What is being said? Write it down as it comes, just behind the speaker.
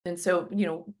And so,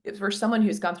 if for someone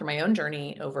who's gone through my own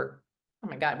journey over, oh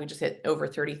my God, we just hit over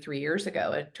 33 years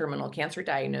ago, a terminal cancer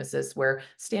diagnosis where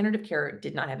standard of care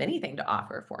did not have anything to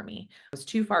offer for me. It was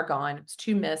too far gone, it was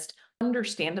too missed.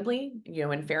 Understandably,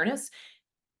 in fairness,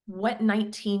 what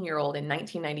 19-year-old in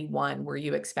 1991 were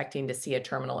you expecting to see a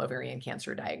terminal ovarian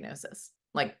cancer diagnosis?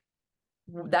 Like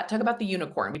that, talk about the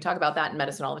unicorn. We talk about that in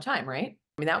medicine all the time, right?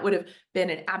 I mean, that would have been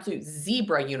an absolute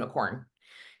zebra unicorn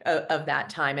of that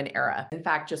time and era. In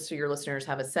fact, just so your listeners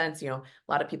have a sense, a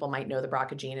lot of people might know the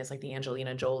BRCA gene is like the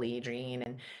Angelina Jolie gene,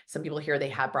 and some people hear they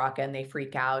have BRCA and they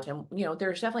freak out. And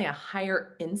there's definitely a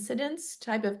higher incidence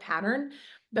type of pattern.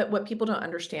 But what people don't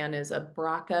understand is a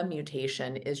BRCA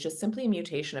mutation is just simply a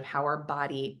mutation of how our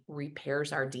body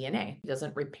repairs our DNA. It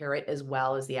doesn't repair it as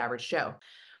well as the average Joe,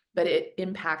 but it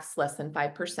impacts less than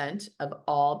 5% of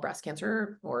all breast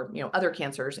cancer or other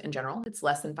cancers in general. It's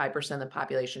less than 5% of the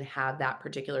population have that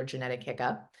particular genetic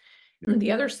hiccup. And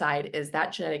the other side is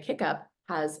that genetic hiccup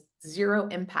has zero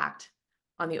impact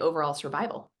on the overall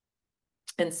survival.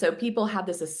 And so people have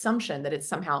this assumption that it's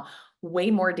somehow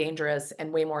way more dangerous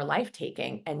and way more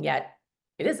life-taking, and yet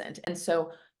it isn't. And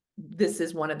so this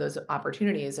is one of those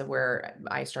opportunities of where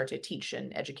I start to teach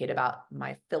and educate about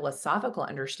my philosophical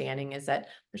understanding is that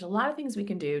there's a lot of things we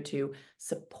can do to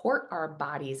support our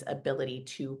body's ability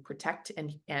to protect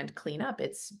and clean up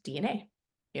its DNA,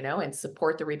 and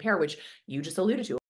support the repair, which you just alluded to.